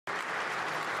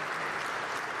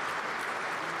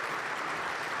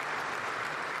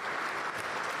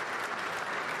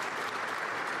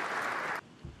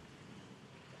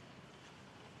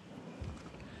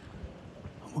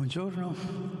Buongiorno,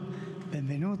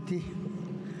 benvenuti.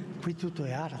 Qui tutto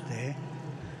è arte,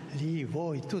 lì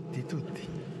voi, tutti,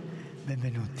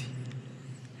 benvenuti.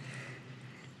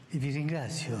 E vi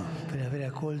ringrazio per aver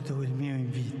accolto il mio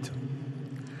invito.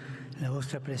 La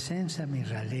vostra presenza mi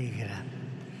rallegra,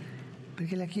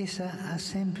 perché la Chiesa ha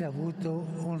sempre avuto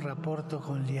un rapporto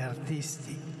con gli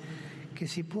artisti che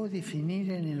si può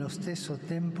definire nello stesso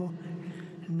tempo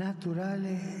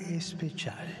naturale e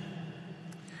speciale.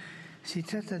 Si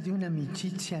tratta di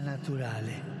un'amicizia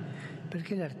naturale,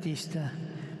 perché l'artista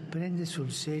prende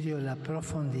sul serio la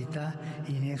profondità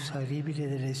inesauribile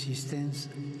dell'esistenza,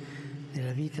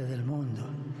 della vita del mondo,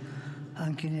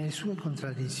 anche nelle sue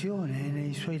contraddizioni e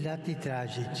nei suoi lati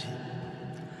tragici.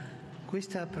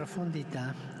 Questa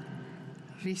profondità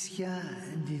rischia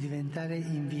di diventare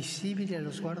invisibile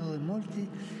allo sguardo di molti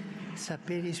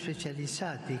saperi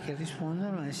specializzati che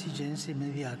rispondono a esigenze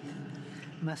immediate,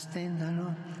 ma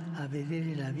stentano a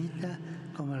vedere la vita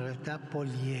come realtà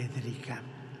poliedrica.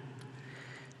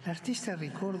 L'artista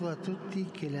ricorda a tutti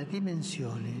che la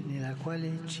dimensione nella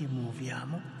quale ci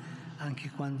muoviamo, anche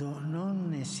quando non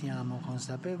ne siamo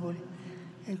consapevoli,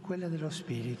 è quella dello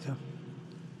spirito.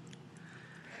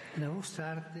 La vostra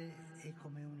arte è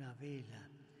come una vela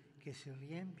che si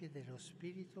riempie dello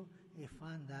spirito e fa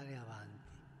andare avanti.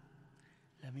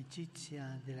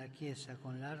 L'amicizia della Chiesa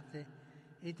con l'arte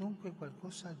è dunque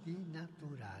qualcosa di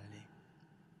naturale,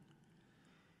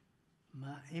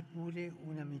 ma è pure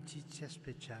un'amicizia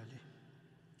speciale,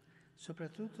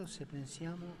 soprattutto se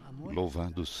pensiamo a molti...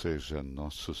 Louvado seja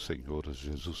nosso Senhor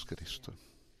Jesus Cristo.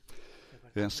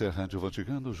 Essa é a Rádio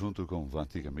Vaticano, junto com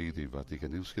Vatican Media e Vatican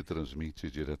News, que transmite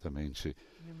diretamente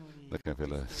da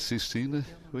Capela Sistina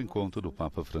o encontro do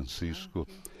Papa Francisco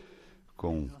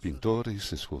com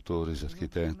pintores, escultores,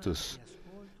 arquitetos,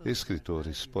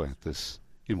 escritores, poetas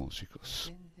e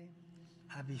músicos.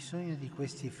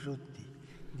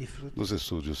 Nos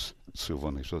estúdios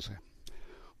Silvana e José.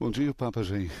 Um dia o Papa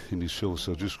já iniciou o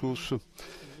seu discurso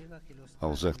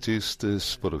aos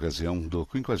artistas por ocasião do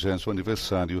 50º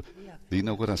aniversário de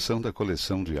inauguração da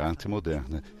coleção de arte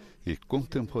moderna e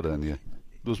contemporânea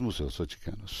dos Museus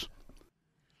Vaticanos.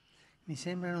 Mi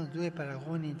sembrano due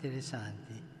paragoni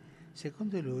interessanti.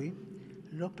 Secondo lui,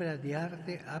 l'opera di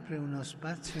arte apre uno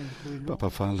spazio in cui O Papa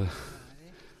fala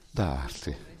da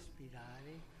arte.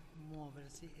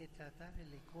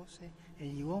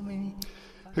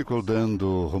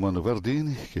 Recordando Romano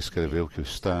Guardini, que escreveu que o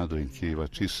estado em que o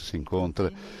artista se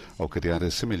encontra ao criar é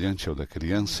semelhante ao da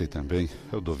criança e também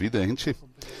ao do vidente,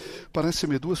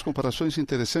 parece-me duas comparações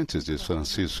interessantes, diz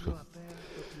Francisco.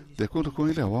 De acordo com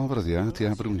ele, a obra de arte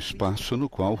abre um espaço no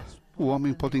qual o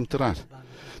homem pode entrar,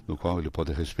 no qual ele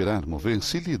pode respirar,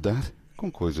 mover-se e lidar com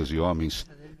coisas e homens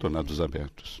tornados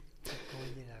abertos.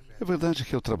 É verdade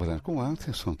que ao trabalhar com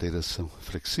arte, as fronteiras são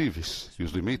flexíveis e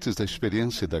os limites da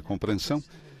experiência e da compreensão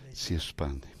se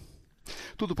expandem.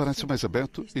 Tudo parece mais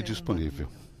aberto e disponível.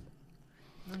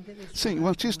 Sim, o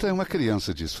artista é uma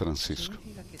criança, diz Francisco.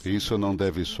 E isso não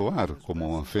deve soar como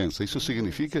uma ofensa. Isso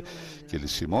significa que ele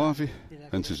se move,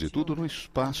 antes de tudo, no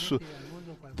espaço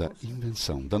da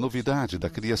invenção, da novidade, da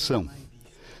criação,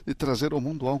 de trazer ao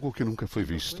mundo algo que nunca foi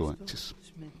visto antes.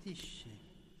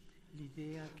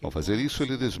 Ao fazer isso,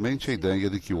 ele desmente a ideia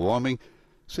de que o homem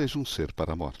seja um ser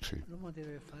para a morte.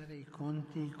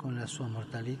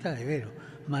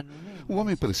 O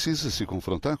homem precisa se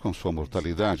confrontar com sua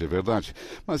mortalidade, é verdade,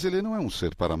 mas ele não é um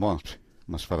ser para a morte,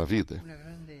 mas para a vida.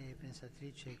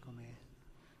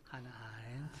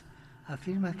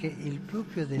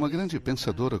 Uma grande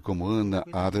pensadora como Hannah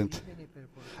Arendt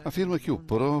afirma que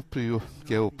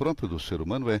o próprio do ser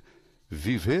humano é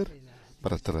viver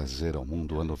para trazer ao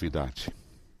mundo a novidade.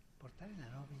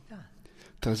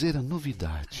 Trazer a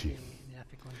novidade.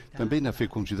 Também na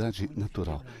fecundidade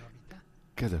natural.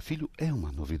 Cada filho é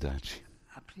uma novidade.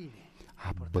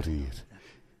 Abrir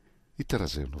e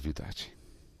trazer novidade.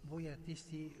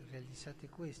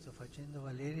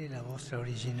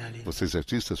 Vocês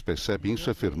artistas percebem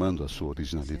isso afirmando a sua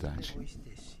originalidade.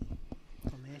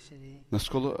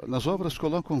 Nas obras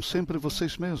colocam sempre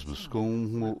vocês mesmos,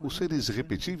 como os seres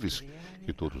irrepetíveis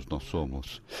que todos nós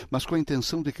somos, mas com a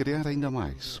intenção de criar ainda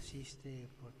mais.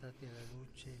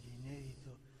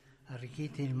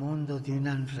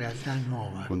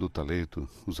 Quando o talento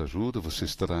os ajuda,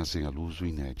 vocês trazem à luz o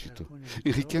inédito.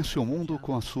 Enriquecem o mundo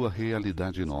com a sua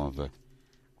realidade nova.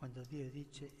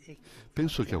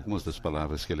 Penso que algumas das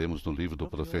palavras que lemos no livro do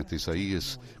profeta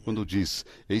Isaías, quando diz,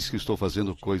 eis que estou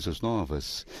fazendo coisas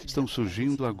novas, estão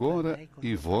surgindo agora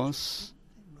e vós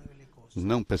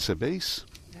não percebeis?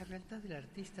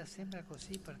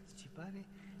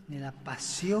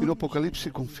 E no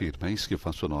Apocalipse confirma, eis que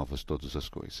faço novas todas as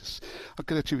coisas. A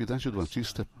criatividade do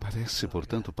artista parece,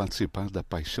 portanto, participar da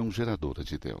paixão geradora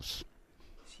de Deus.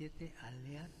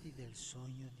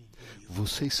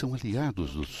 Vocês são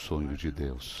aliados do sonho de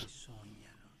Deus.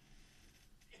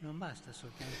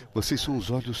 Vocês são os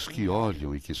olhos que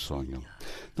olham e que sonham.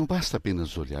 Não basta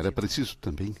apenas olhar, é preciso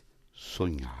também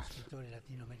sonhar.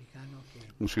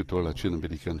 Um escritor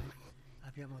latino-americano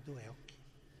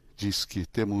diz que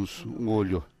temos um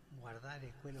olho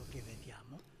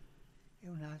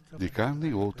de carne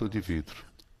e outro de vidro.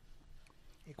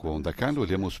 Com o da carne,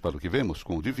 olhamos para o que vemos.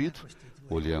 Com o de vidro,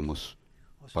 olhamos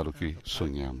para o que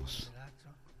sonhamos.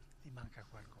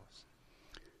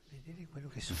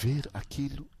 Ver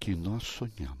aquilo que nós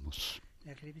sonhamos.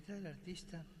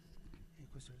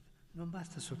 Não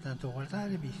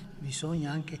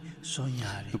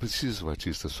precisa o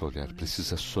artista só olhar,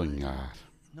 precisa sonhar.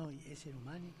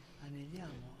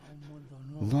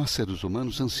 Nós, seres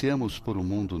humanos, ansiamos por um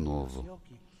mundo novo,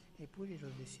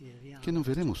 que não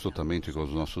veremos totalmente com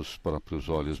os nossos próprios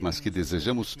olhos, mas que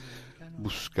desejamos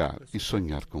buscar e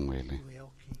sonhar com ele.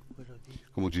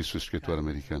 Como disse o escritor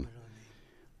americano,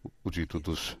 o dito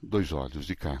dos dois olhos,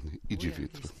 de carne e de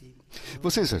vidro.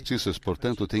 Vocês, artistas,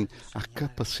 portanto, têm a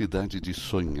capacidade de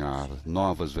sonhar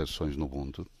novas versões no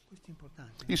mundo.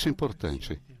 Isso é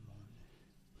importante.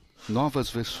 Novas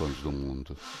versões do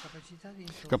mundo.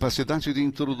 Capacidade de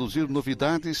introduzir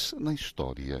novidades na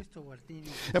história.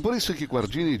 É por isso que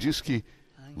Guardini diz que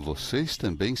vocês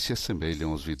também se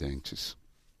assemelham aos videntes.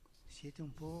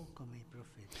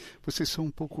 Vocês são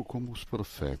um pouco como os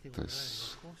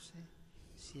profetas.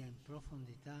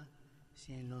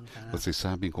 Vocês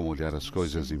sabem como olhar as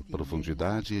coisas em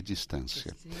profundidade e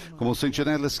distância, como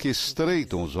sentinelas que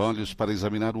estreitam os olhos para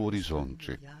examinar o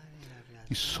horizonte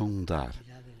e sondar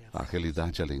a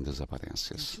realidade além das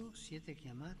aparências.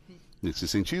 Nesse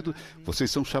sentido,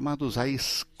 vocês são chamados a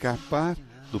escapar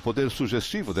do poder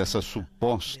sugestivo dessa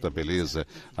suposta beleza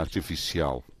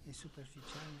artificial,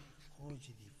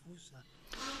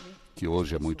 que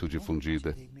hoje é muito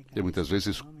difundida e muitas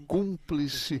vezes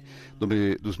cúmplice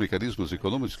dos mecanismos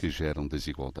econômicos que geram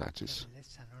desigualdades.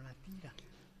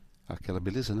 Aquela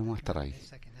beleza não atrai,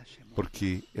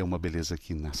 porque é uma beleza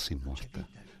que nasce morta.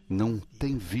 Não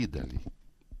tem vida ali.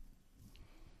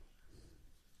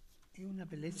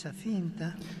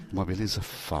 Uma beleza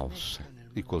falsa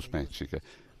e cosmética.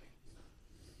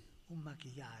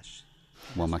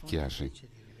 Uma maquiagem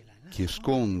que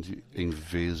esconde em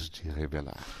vez de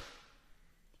revelar.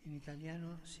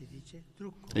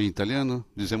 Em italiano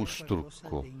dizemos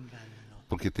trucco,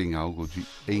 porque tem algo de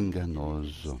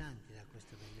enganoso.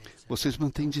 Vocês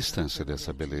mantêm distância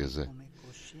dessa beleza.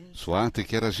 Sua arte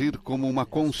quer agir como uma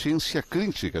consciência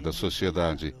crítica da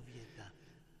sociedade,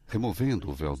 removendo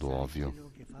o véu do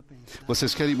óbvio.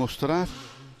 Vocês querem mostrar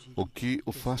o que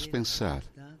o faz pensar,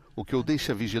 o que o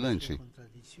deixa vigilante,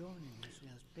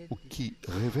 o que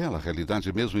revela a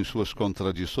realidade mesmo em suas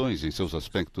contradições, em seus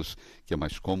aspectos que é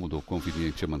mais cômodo ou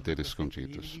conveniente manter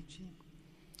escondidos.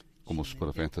 Como os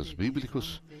profetas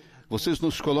bíblicos, vocês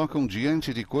nos colocam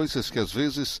diante de coisas que às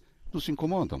vezes nos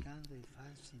incomodam,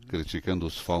 criticando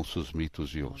os falsos mitos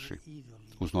de hoje,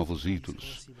 os novos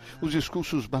ídolos, os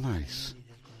discursos banais,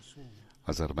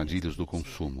 as armadilhas do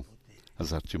consumo,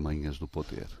 as artimanhas do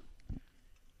poder.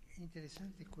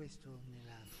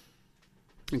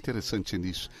 Interessante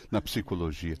nisso, na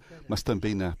psicologia, mas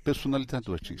também na personalidade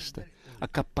do artista, a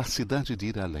capacidade de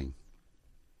ir além.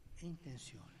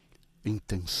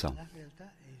 Intenção.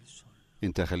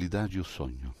 Entre a realidade e o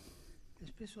sonho.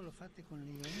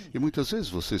 E muitas vezes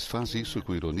vocês fazem isso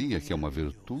com ironia, que é uma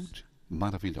virtude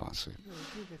maravilhosa.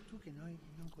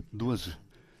 Duas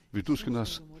virtudes que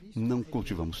nós não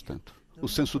cultivamos tanto. O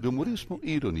senso de humorismo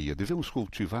e ironia. Devemos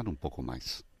cultivar um pouco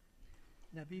mais.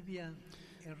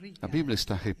 A Bíblia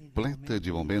está repleta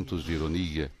de momentos de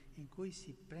ironia,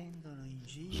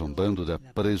 zombando da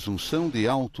presunção de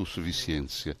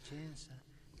autossuficiência,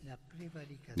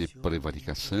 de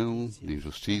prevaricação, de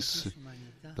injustiça,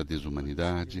 da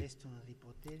desumanidade,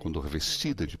 quando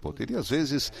revestida de poder, e às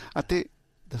vezes até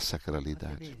da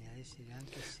sacralidade.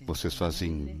 Vocês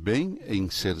fazem bem em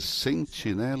ser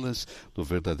sentinelas do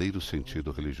verdadeiro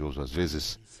sentido religioso, às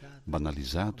vezes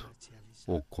banalizado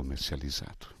ou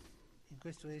comercializado.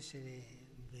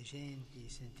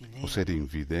 Por serem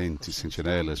videntes,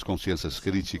 sentinelas, consciências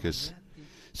críticas,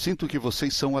 sinto que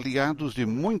vocês são aliados de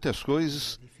muitas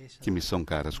coisas que me são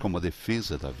caras, como a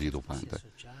defesa da vida humana,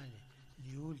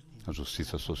 a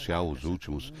justiça social, os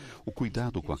últimos, o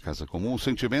cuidado com a casa comum, o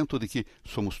sentimento de que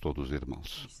somos todos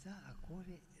irmãos.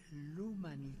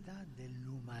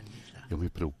 Eu me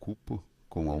preocupo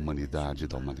com a humanidade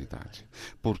da humanidade.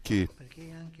 Porque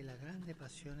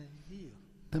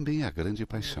também é a grande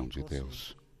paixão de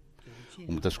Deus.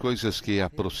 Uma das coisas que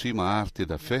aproxima a arte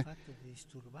da fé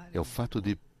é o fato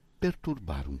de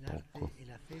perturbar um pouco.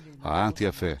 A arte e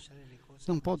a fé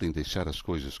não podem deixar as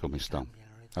coisas como estão.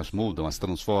 As mudam, as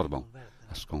transformam,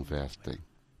 as convertem.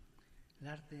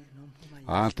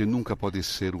 A arte nunca pode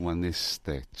ser um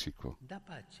anestético.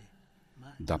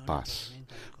 Dá paz,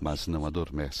 mas não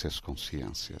adormece as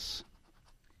consciências.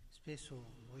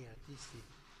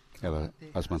 Ela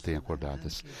as mantém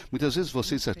acordadas. Muitas vezes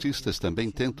vocês, artistas,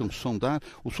 também tentam sondar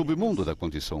o submundo da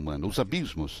condição humana, os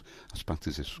abismos, as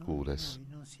partes escuras.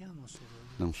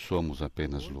 Não somos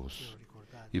apenas luz.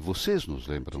 E vocês nos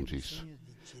lembram disso.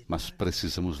 Mas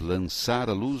precisamos lançar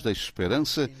a luz da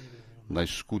esperança na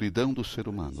escuridão do ser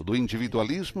humano, do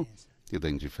individualismo e da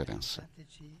indiferença.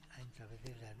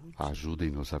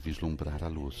 Ajudem-nos a vislumbrar a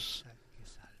luz,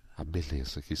 a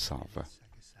beleza que salva.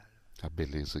 A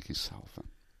beleza que salva.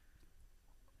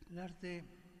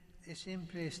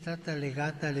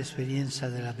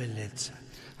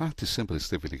 A arte sempre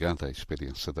esteve ligada à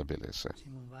experiência da beleza.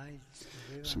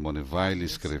 Simone Weil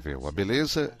escreveu: a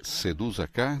beleza seduz a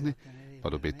carne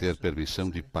para obter permissão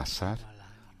de passar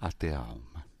até a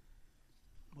alma.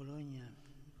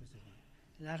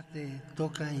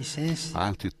 A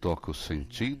arte toca os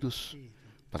sentidos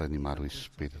para animar o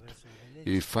espírito.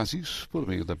 E faz isso por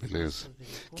meio da beleza,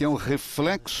 que é um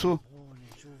reflexo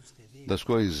das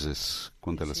coisas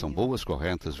quando elas são boas,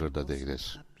 corretas,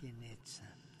 verdadeiras.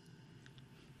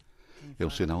 É o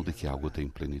sinal de que algo tem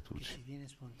plenitude.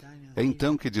 É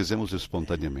então que dizemos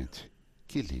espontaneamente: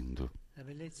 que lindo!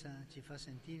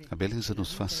 A beleza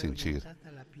nos faz sentir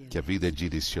que a vida é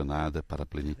direcionada para a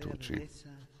plenitude.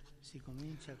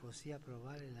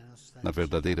 Na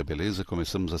verdadeira beleza,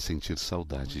 começamos a sentir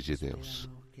saudade de Deus.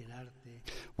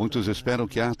 Muitos esperam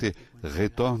que a arte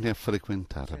retorne a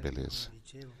frequentar a beleza.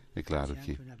 É claro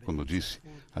que, como eu disse,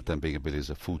 há também a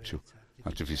beleza fútil,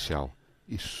 artificial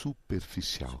e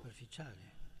superficial.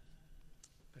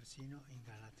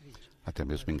 Até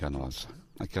mesmo enganosa.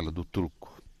 Aquela do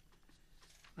truco,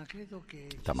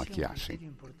 da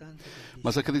maquiagem.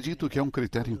 Mas acredito que é um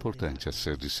critério importante a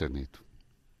ser discernido: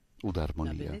 o da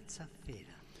harmonia.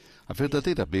 A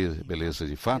verdadeira beleza,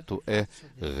 de fato, é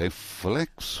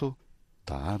reflexo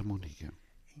da harmonia.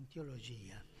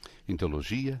 Em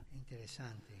teologia,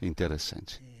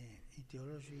 interessante.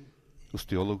 Os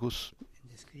teólogos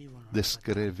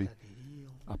descrevem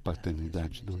a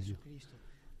paternidade do Dio.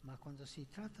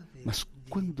 Mas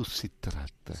quando se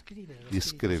trata de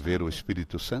escrever o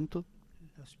Espírito Santo,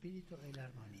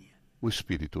 o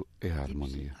Espírito é a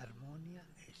harmonia.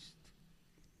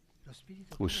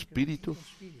 O Espírito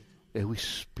é o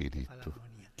Espírito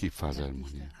que faz a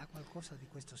harmonia.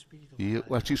 E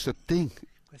o artista tem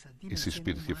esse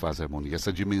Espírito que faz a harmonia,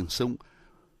 essa dimensão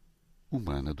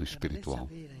humana do espiritual.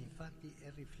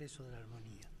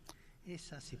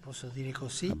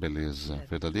 A beleza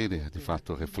verdadeira é, de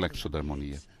fato, o reflexo da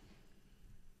harmonia.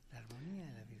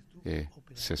 É,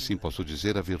 se assim posso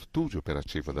dizer, a virtude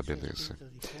operativa da beleza.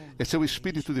 Esse é o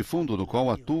espírito de fundo no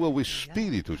qual atua o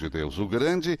Espírito de Deus, o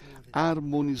grande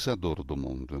harmonizador do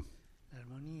mundo.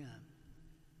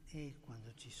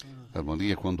 A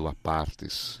harmonia é quando há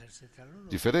partes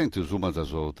diferentes umas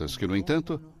das outras, que, no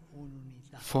entanto,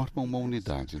 formam uma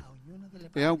unidade.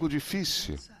 É algo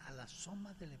difícil,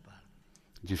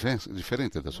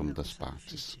 diferente da soma das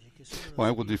partes. Bom, é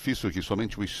algo difícil que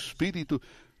somente o Espírito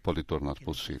pode tornar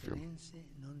possível.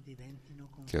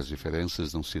 Que as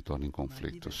diferenças não se tornem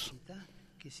conflitos,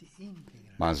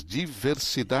 mas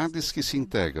diversidades que se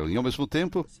integram, e ao mesmo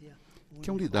tempo que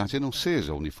a unidade não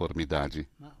seja uniformidade,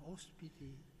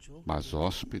 mas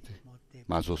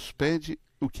hospede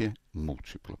o que é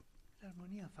múltiplo.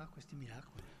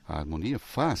 A harmonia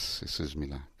faz esses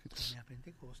milagres,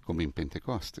 como em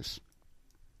Pentecostes.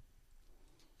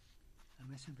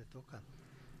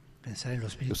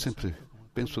 Eu sempre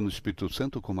penso no Espírito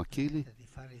Santo como aquele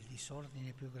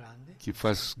que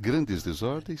faz grandes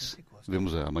desordens,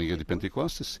 vemos a manhã de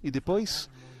Pentecostes, e depois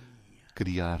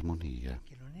cria a harmonia,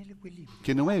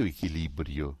 que não é o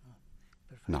equilíbrio.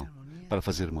 Não, para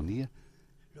fazer harmonia,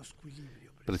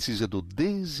 precisa do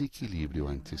desequilíbrio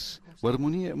antes. A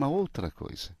harmonia é uma outra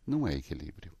coisa, não é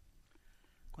equilíbrio.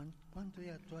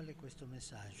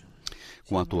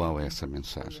 Quão atual é essa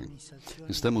mensagem?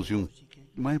 Estamos em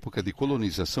uma época de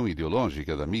colonização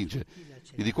ideológica da mídia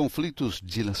e de conflitos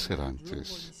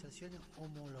dilacerantes.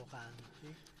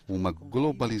 Uma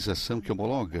globalização que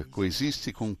homologa,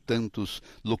 coexiste com tantos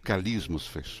localismos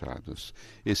fechados.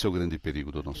 Esse é o grande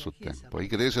perigo do nosso tempo. A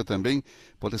igreja também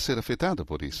pode ser afetada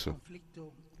por isso.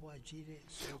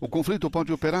 O conflito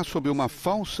pode operar sob uma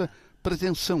falsa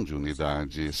pretensão de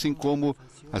unidade, assim como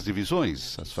as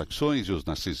divisões, as facções e os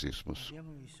narcisismos.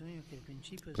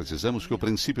 Precisamos que o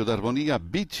princípio da harmonia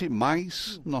habite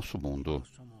mais nosso mundo.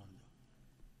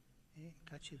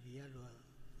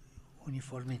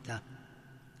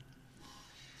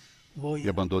 E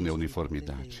abandone a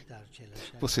uniformidade.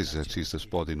 Vocês, artistas,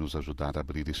 podem nos ajudar a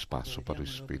abrir espaço para o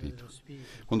Espírito.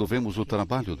 Quando vemos o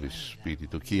trabalho do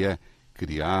Espírito, que é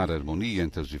criar harmonia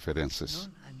entre as diferenças,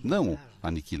 não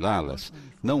aniquilá-las,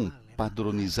 não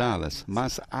padronizá-las,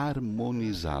 mas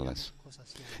harmonizá-las.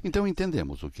 Então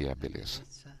entendemos o que é a beleza.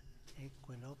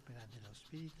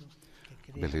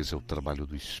 A beleza é o trabalho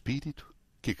do Espírito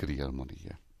que cria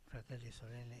harmonia.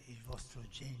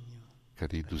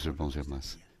 Queridos irmãos e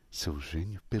irmãs, seu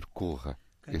gênio percorra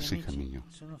esse caminho.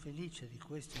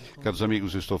 Caros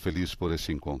amigos, estou feliz por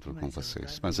esse encontro com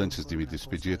vocês. Mas antes de me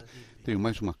despedir, tenho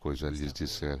mais uma coisa a lhes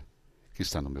dizer que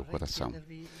está no meu coração.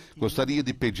 Gostaria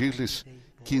de pedir-lhes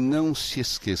que não se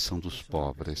esqueçam dos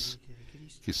pobres,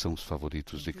 que são os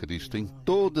favoritos de Cristo em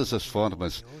todas as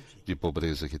formas de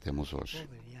pobreza que temos hoje.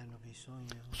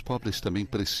 Os pobres também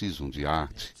precisam de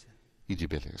arte e de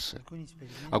beleza.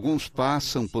 Alguns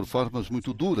passam por formas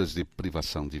muito duras de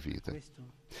privação de vida.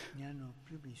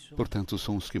 Portanto,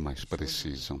 são os que mais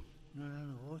precisam.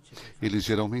 Eles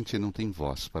geralmente não têm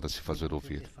voz para se fazer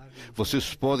ouvir.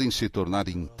 Vocês podem se tornar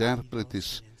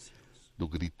intérpretes do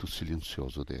grito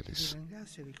silencioso deles.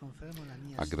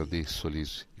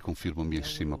 Agradeço-lhes e confirmo minha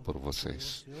estima por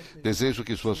vocês. Desejo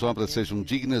que suas obras sejam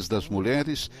dignas das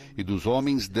mulheres e dos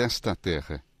homens desta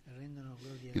terra.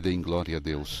 E deem glória a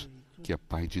Deus, que é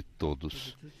Pai de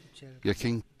todos e a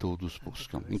quem todos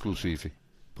buscam, inclusive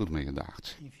por meio da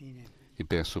arte. E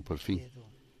peço, por fim,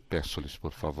 peço-lhes,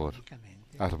 por favor,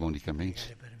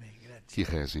 harmonicamente, que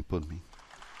rezem por mim.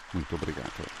 Muito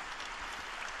obrigado.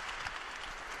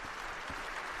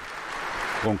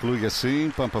 Conclui assim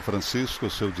Papa Francisco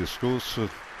seu discurso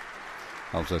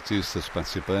aos artistas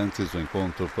participantes do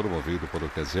encontro promovido por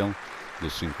ocasião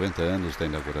dos 50 anos da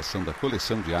inauguração da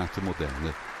coleção de arte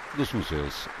moderna dos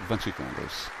Museus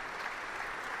Vaticanos.